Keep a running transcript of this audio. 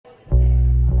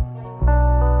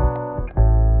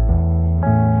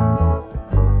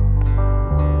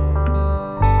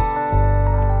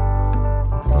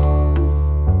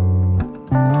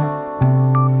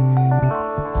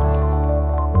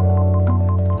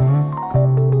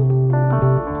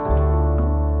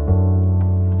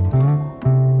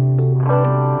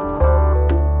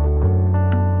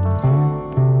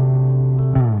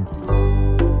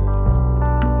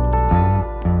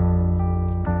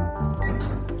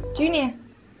Junior.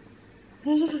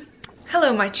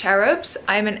 Hello my cherubs,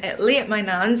 I'm in Italy at my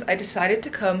nan's. I decided to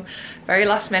come very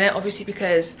last minute, obviously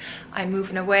because I'm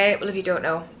moving away. Well, if you don't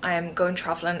know, I am going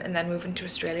traveling and then moving to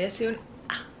Australia soon.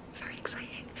 Very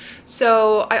exciting.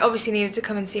 So I obviously needed to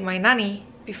come and see my nanny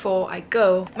before I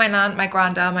go. My nan, my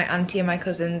granddad, my auntie and my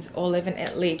cousins all live in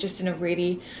Italy, just in a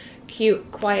really cute,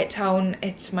 quiet town.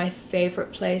 It's my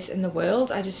favorite place in the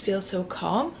world. I just feel so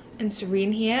calm and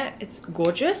serene here. It's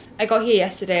gorgeous. I got here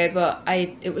yesterday, but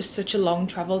it was such a long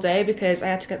travel day because I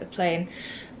had to get the plane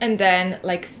and then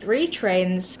like 3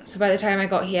 trains. So by the time I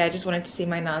got here, I just wanted to see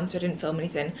my nan, so I didn't film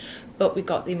anything. But we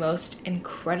got the most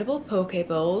incredible poke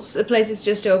bowls. The place has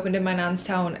just opened in my nan's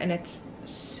town and it's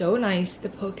so nice. The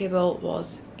poke bowl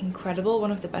was incredible,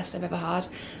 one of the best I've ever had,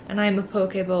 and I'm a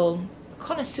poke bowl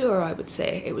connoisseur, I would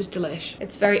say. It was delish.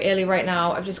 It's very early right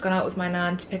now. I've just gone out with my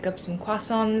nan to pick up some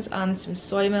croissants and some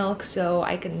soy milk so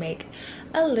I can make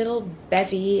a little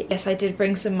bevy. Yes, I did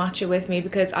bring some matcha with me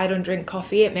because I don't drink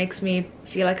coffee. It makes me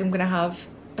feel like I'm gonna have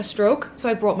a stroke. So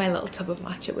I brought my little tub of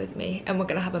matcha with me and we're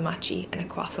gonna have a matcha and a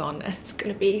croissant and it's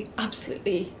gonna be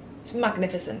absolutely, it's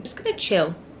magnificent. Just gonna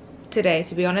chill today,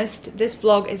 to be honest. This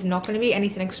vlog is not going to be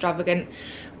anything extravagant.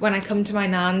 When I come to my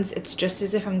nan's, it's just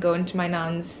as if I'm going to my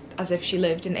nan's as if she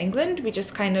lived in England. We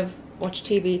just kind of watch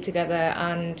TV together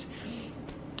and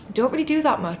don't really do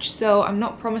that much, so I'm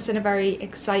not promising a very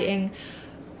exciting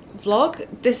vlog.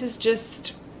 This is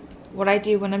just what I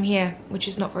do when I'm here, which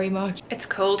is not very much. It's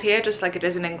cold here just like it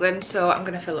is in England, so I'm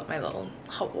gonna fill up my little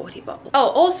hot water bottle. Oh,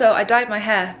 also I dyed my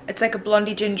hair. It's like a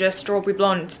blondie ginger strawberry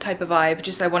blonde type of vibe,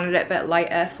 just I wanted it a bit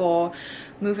lighter for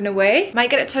moving away.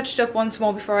 Might get it touched up once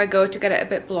more before I go to get it a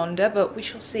bit blonder, but we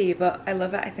shall see. But I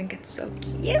love it. I think it's so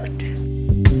cute.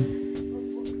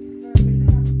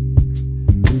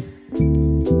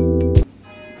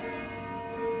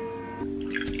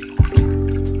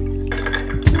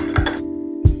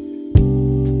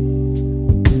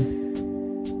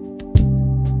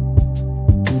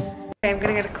 I'm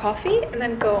gonna get a coffee and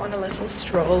then go on a little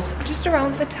stroll just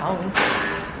around the town.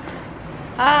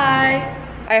 Hi!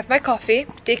 I have my coffee,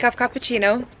 decaf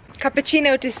cappuccino.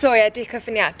 Cappuccino di soia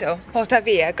decaffeinato. Porta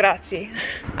via, grazie.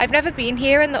 I've never been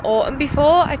here in the autumn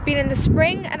before. I've been in the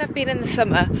spring and I've been in the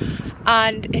summer.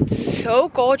 And it's so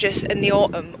gorgeous in the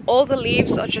autumn. All the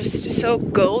leaves are just so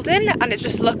golden and it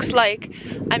just looks like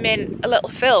I'm in a little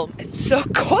film. It's so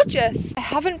gorgeous. I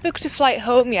haven't booked a flight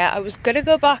home yet. I was gonna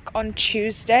go back on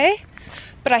Tuesday,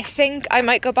 but I think I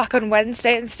might go back on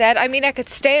Wednesday instead. I mean, I could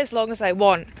stay as long as I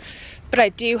want, but I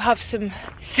do have some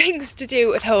things to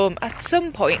do at home at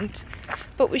some point.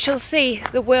 But we shall see.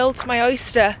 The world's my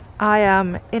oyster. I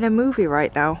am in a movie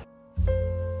right now.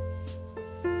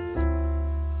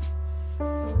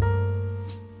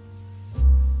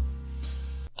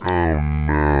 Oh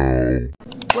no.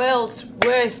 World's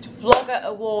Worst Vlogger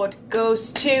Award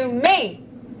goes to me.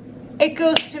 It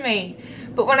goes to me.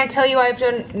 But when I tell you I've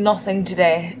done nothing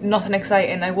today, nothing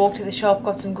exciting. I walked to the shop,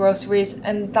 got some groceries,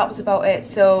 and that was about it.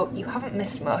 So you haven't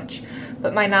missed much.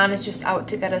 But my nan is just out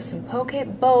to get us some poke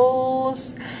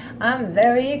bowls. I'm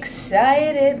very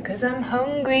excited because I'm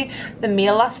hungry. The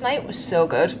meal last night was so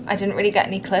good. I didn't really get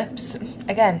any clips.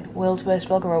 Again, World's Worst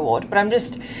Vlogger Award. But I'm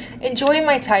just enjoying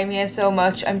my time here so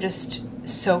much. I'm just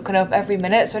soaking up every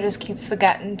minute. So I just keep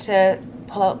forgetting to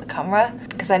pull out the camera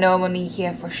because I know I'm only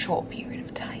here for a short period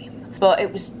of time. But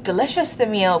it was delicious, the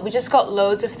meal. We just got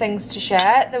loads of things to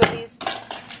share.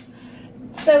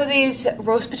 There were these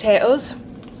roast potatoes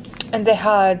and they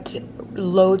had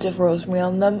loads of rosemary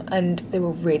on them and they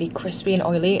were really crispy and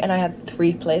oily, and I had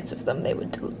 3 plates of them. They were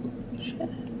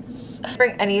delicious. I didn't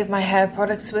bring any of my hair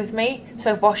products with me,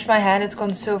 so I washed my hair and it's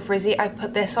gone so frizzy. I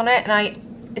put this on it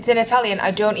and it's in Italian.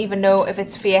 I don't even know if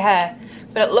it's for your hair,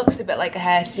 but it looks a bit like a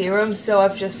hair serum, so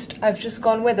I've just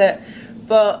gone with it.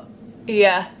 But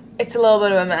yeah, it's a little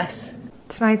bit of a mess.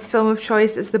 Tonight's film of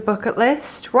choice is The Bucket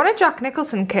List. We're on a Jack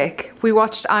Nicholson kick. We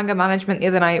watched Anger Management the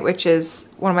other night, which is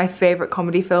one of my favourite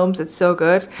comedy films. It's so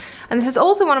good. And this is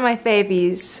also one of my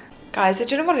favies. Guys, I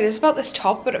don't know what it is about this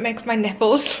top, but it makes my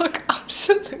nipples look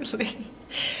absolutely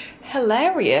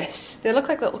hilarious. They look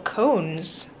like little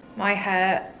cones. My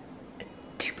hair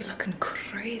do be looking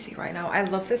crazy right now. I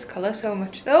love this colour so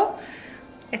much though.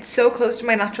 It's so close to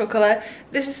my natural colour.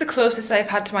 This is the closest I've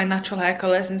had to my natural hair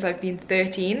colour since I've been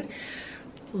 13.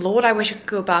 Lord, I wish I could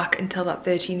go back and tell that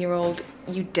 13-year-old,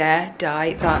 you dare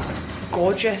dye that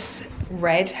gorgeous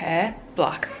red hair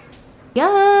black.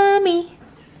 Yummy.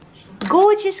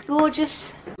 Gorgeous,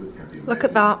 gorgeous. Look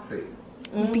at that.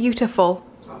 Beautiful.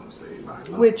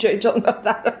 Which are talking about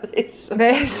that.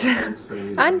 This.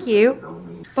 And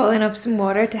you. Boiling up some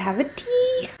water to have a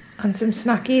tea. And some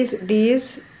snackies.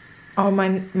 These Oh,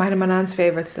 mine are my nan's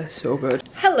favourites. They're so good.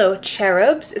 Hello,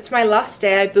 cherubs. It's my last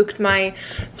day. I booked my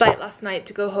flight last night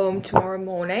to go home tomorrow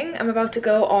morning. I'm about to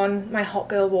go on my hot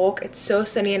girl walk. It's so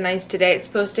sunny and nice today. It's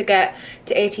supposed to get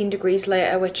to 18 degrees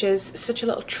later, which is such a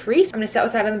little treat. I'm going to sit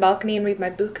outside on the balcony and read my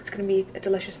book. It's going to be a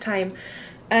delicious time.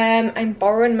 I'm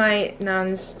borrowing my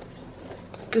nan's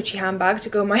Gucci handbag to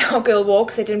go on my hot girl walk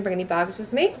because I didn't bring any bags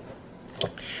with me.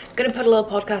 I'm going to put a little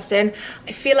podcast in.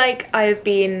 I feel like I have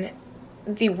been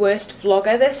the worst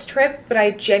vlogger this trip, but I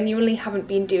genuinely haven't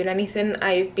been doing anything.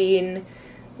 I've been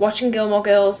watching Gilmore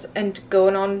Girls and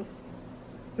going on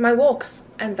my walks,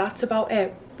 and that's about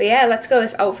it. But yeah, let's go.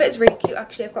 This outfit is really cute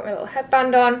actually. I've got my little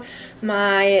headband on,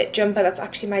 my jumper, that's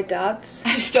actually my dad's.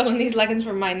 I've stolen these leggings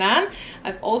from my nan.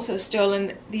 I've also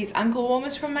stolen these ankle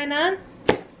warmers from my nan.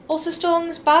 Also stolen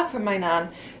this bag from my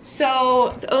nan.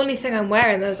 So the only thing I'm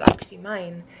wearing that is actually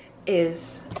mine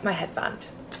is my headband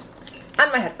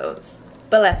and my headphones.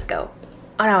 But let's go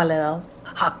on our little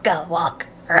hot girl walk.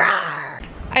 Rawr.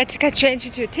 I had to get changed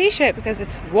into a t-shirt because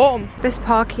it's warm. This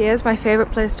park here is my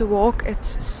favourite place to walk.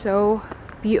 It's so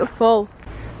beautiful.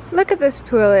 Look at this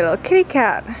poor little kitty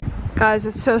cat. Guys,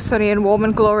 it's so sunny and warm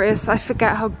and glorious. I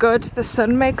forget how good the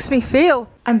sun makes me feel.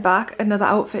 I'm back, another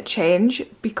outfit change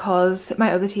because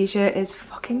my other t-shirt is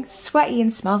fucking sweaty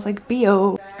and smells like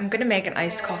BO. I'm gonna make an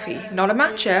iced coffee, not a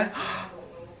matcha.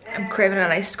 I'm craving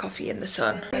an iced coffee in the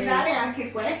sun. Okay,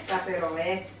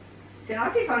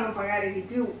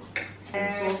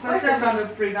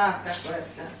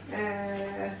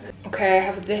 I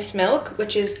have this milk,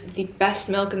 which is the best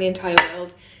milk in the entire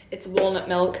world. It's walnut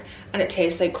milk and it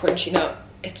tastes like crunchy nut.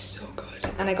 It's so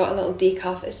good. And I got a little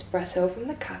decaf espresso from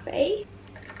the cafe.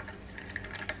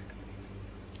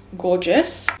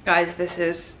 Gorgeous. Guys, this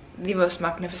is the most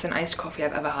magnificent iced coffee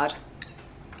I've ever had.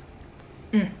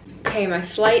 Okay, my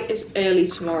flight is early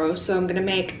tomorrow, so I'm gonna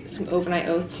make some overnight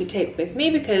oats to take with me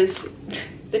because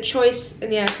the choice in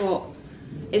the airport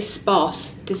is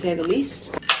sparse, to say the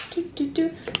least.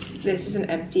 This is an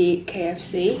empty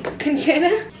KFC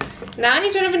container. Nan,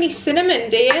 you don't have any cinnamon,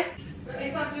 do you?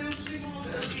 If I do, do you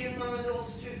want to be in one of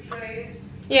those 2 trays?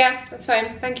 Yeah, that's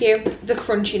fine, thank you. The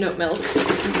crunchy nut milk.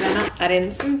 And then I'll add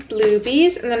in some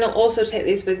bluebies, and then I'll also take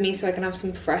these with me so I can have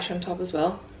some fresh on top as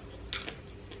well.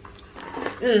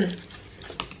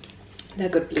 They're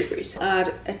good blueberries.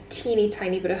 Add a teeny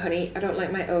tiny bit of honey. I don't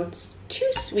like my oats too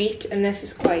sweet, and this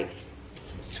is quite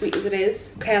sweet as it is.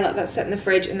 Okay, I'll let that set in the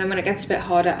fridge, and then when it gets a bit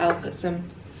harder, I'll put some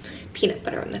peanut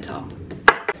butter on the top.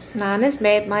 Nan has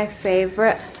made my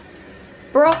favourite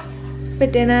broth for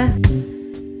dinner.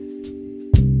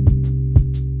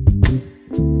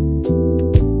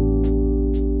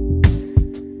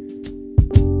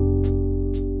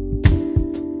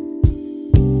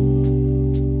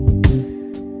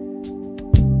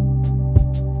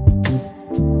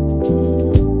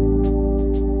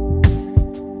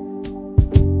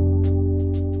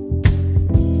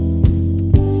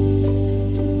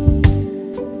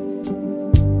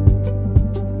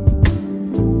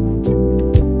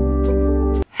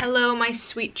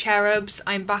 Sweet cherubs,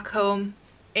 I'm back home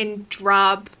in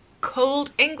drab,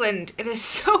 cold England. It is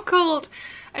so cold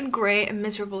and grey and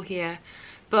miserable here,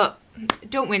 but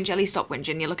don't whinge, Ellie, stop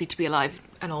whinging, you're lucky to be alive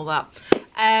and all that.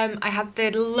 I had the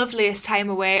loveliest time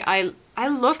away. I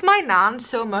love my nan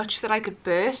so much that I could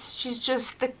burst. She's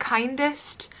just the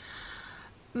kindest,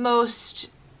 most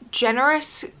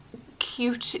generous,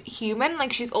 cute human.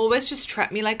 Like, she's always just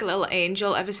treated me like a little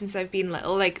angel ever since I've been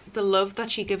little. Like, the love that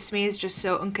she gives me is just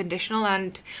so unconditional,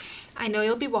 and I know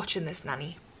you'll be watching this,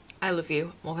 Nanny. I love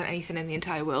you more than anything in the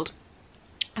entire world,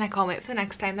 and I can't wait for the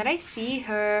next time that I see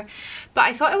her. But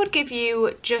I thought I would give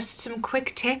you just some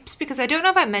quick tips because I don't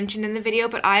know if I mentioned in the video,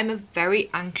 but I'm a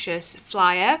very anxious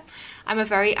flyer. I'm a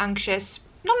very anxious,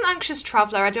 not an anxious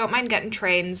traveller. I don't mind getting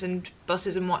trains and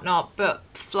buses and whatnot, but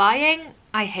flying,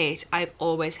 I hate. I've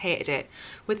always hated it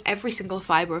with every single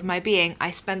fibre of my being.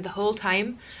 I spend the whole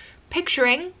time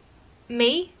picturing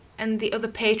me and the other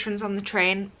patrons on the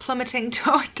train plummeting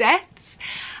to our deaths.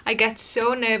 I get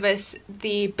so nervous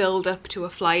the build up to a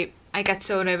flight. I get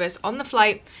so nervous on the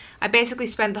flight. I basically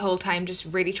spend the whole time just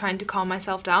really trying to calm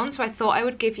myself down. So I thought I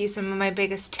would give you some of my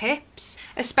biggest tips,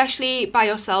 especially by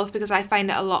yourself, because I find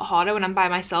it a lot harder when I'm by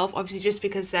myself, obviously just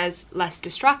because there's less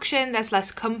distraction, there's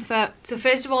less comfort. So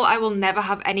first of all, I will never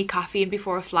have any caffeine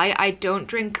before a flight. I don't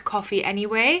drink coffee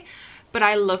anyway, but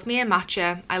I love me a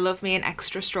matcha. I love me an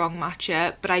extra strong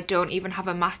matcha, but I don't even have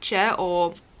a matcha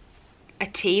or a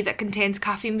tea that contains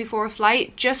caffeine before a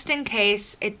flight, just in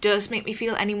case it does make me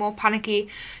feel any more panicky,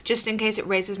 just in case it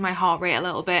raises my heart rate a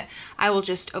little bit. I will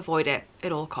just avoid it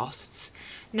at all costs.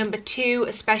 Number 2,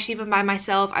 especially if I'm by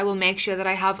myself, I will make sure that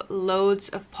I have loads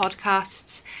of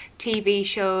podcasts, TV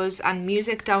shows and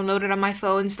music downloaded on my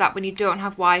phone, so that when you don't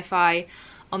have Wi-Fi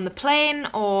on the plane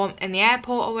or in the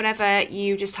airport or whatever,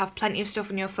 you just have plenty of stuff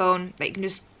on your phone that you can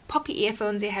just pop your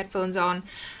earphones, your headphones on.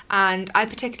 And I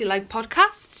particularly like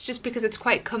podcasts just because it's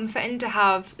quite comforting to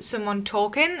have someone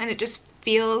talking, and it just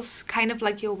feels kind of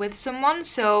like you're with someone.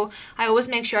 So I always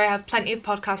make sure I have plenty of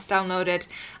podcasts downloaded.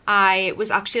 I was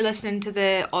actually listening to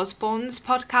the Osbournes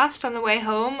podcast on the way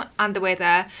home and the way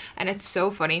there, and it's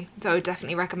so funny, so I would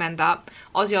definitely recommend that.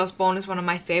 Ozzy Osbourne is one of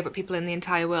my favourite people in the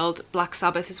entire world. Black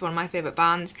Sabbath is one of my favourite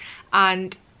bands,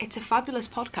 and it's a fabulous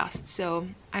podcast, so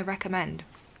I recommend.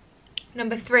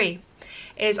 Number 3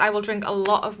 is I will drink a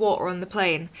lot of water on the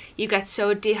plane. You get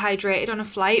so dehydrated on a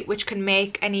flight, which can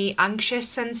make any anxious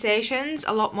sensations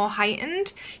a lot more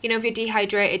heightened. You know, if you're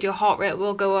dehydrated, your heart rate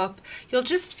will go up. You'll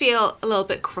just feel a little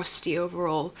bit crusty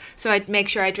overall. So I'd make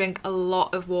sure I drink a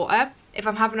lot of water. If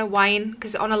I'm having a wine,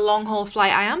 because on a long haul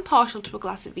flight I am partial to a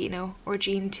glass of vino or a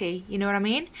G&T, you know what I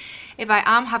mean? If I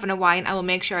am having a wine, I will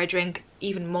make sure I drink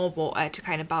even more water to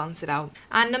kind of balance it out.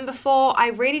 And number 4, I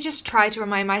really just try to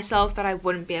remind myself that I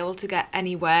wouldn't be able to get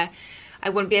anywhere. I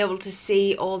wouldn't be able to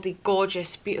see all the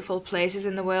gorgeous, beautiful places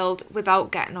in the world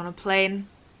without getting on a plane.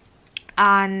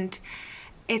 And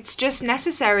it's just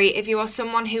necessary if you are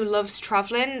someone who loves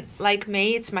traveling like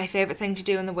me. It's my favourite thing to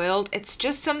do in the world. It's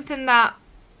just something that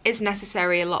is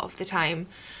necessary a lot of the time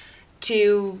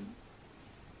to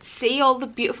see all the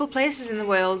beautiful places in the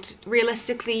world.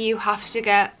 Realistically, you have to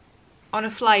get on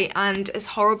a flight, and as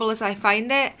horrible as I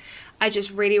find it, I just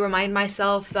really remind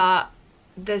myself that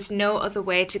there's no other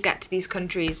way to get to these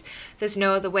countries. There's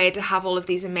no other way to have all of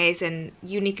these amazing,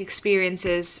 unique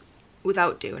experiences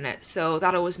without doing it. So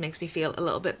that always makes me feel a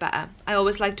little bit better. I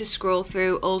always like to scroll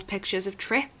through old pictures of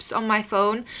trips on my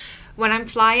phone when I'm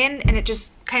flying, and it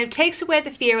just kind of takes away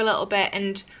the fear a little bit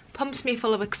and pumps me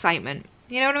full of excitement.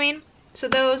 You know what I mean? So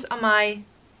those are my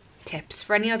tips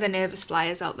for any other nervous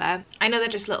flyers out there. I know they're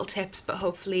just little tips, but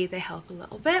hopefully they help a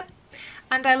little bit.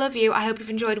 And I love you. I hope you've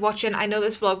enjoyed watching. I know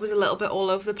this vlog was a little bit all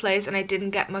over the place and I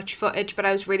didn't get much footage, but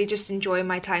I was really just enjoying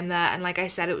my time there, and like I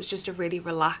said, it was just a really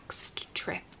relaxed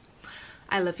trip.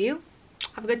 I love you.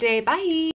 Have a good day. Bye.